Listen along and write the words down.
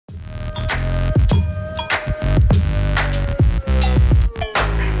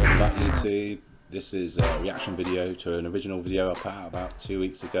This is a reaction video to an original video I put out about 2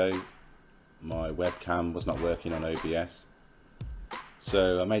 weeks ago. My webcam was not working on OBS,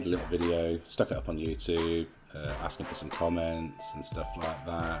 so I made a little video, stuck it up on YouTube, asking for some comments and stuff like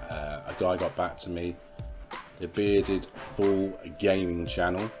that. A guy got back to me, TheBeardedFool gaming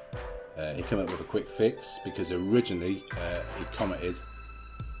channel. He came up with a quick fix because originally he commented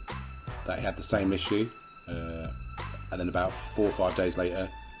that he had the same issue, and then about 4 or 5 days later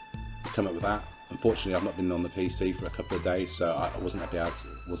he came up with that. Unfortunately, I've not been on the PC for a couple of days, so I wasn't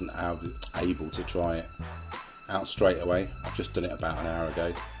able to try it out straight away. I've just done it about an hour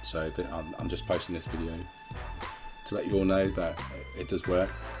ago, so I'm just posting this video to let you all know that it does work.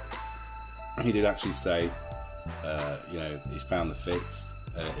 He did actually say, you know, he's found the fix.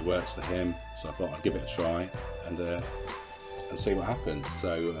 It works for him, so I thought I'd give it a try and see what happens.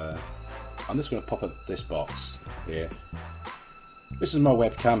 So I'm just going to pop up this box here. This is my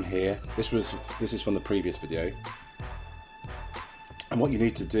webcam here. This is from the previous video, and what you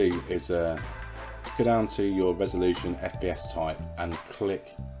need to do is go down to your resolution FPS type and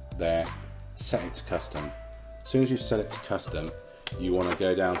click there, set it to custom. As soon as you set it to custom, you want to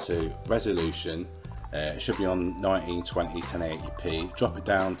go down to resolution. It should be on 1920 1080p. Drop it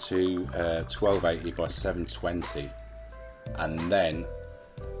down to 1280 by 720, and then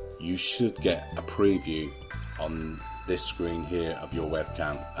you should get a preview on this screen here of your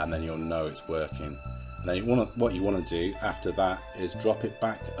webcam, and then you'll know it's working. And then what you want to do after that is notch it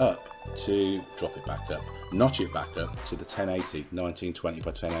back up to the 1080, 1920 by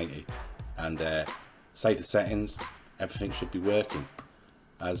 1080, and save the settings. Everything should be working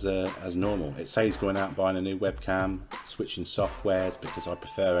as normal. It says going out and buying a new webcam, switching softwares, because I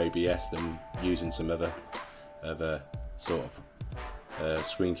prefer OBS than using some other sort of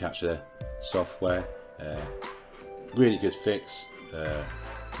screen capture software. Really good fix.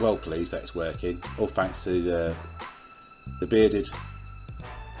 Well pleased that it's working. All thanks to the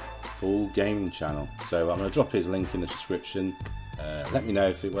TheBeardedFool gaming channel. So I'm going to drop his link in the description. Let me know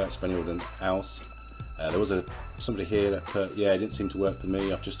if it works for anyone else. There was somebody here that put, yeah, it didn't seem to work for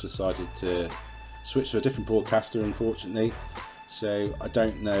me. I've just decided to switch to a different broadcaster, unfortunately. So I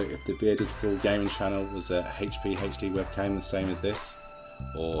don't know if the TheBeardedFool gaming channel was a HP HD webcam the same as this,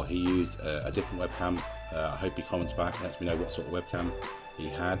 or he used a different webcam. I hope he comments back and lets me know what sort of webcam he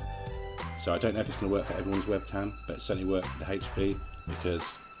had. So I don't know if it's going to work for everyone's webcam, but it certainly worked for the HP,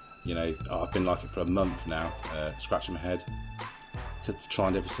 because, you know, I've been like it for a month now, scratching my head,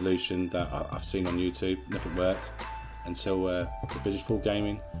 trying every solution that I've seen on YouTube. Nothing worked until TheBeardedFool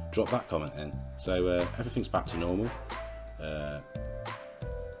gaming dropped that comment in. So everything's back to normal.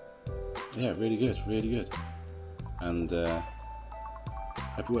 Yeah, really good, really good. And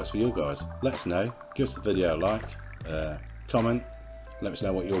hope it works for you guys. Let us know. Give us the video a like, comment, let us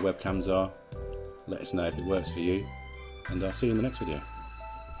know what your webcams are, let us know if it works for you, and I'll see you in the next video.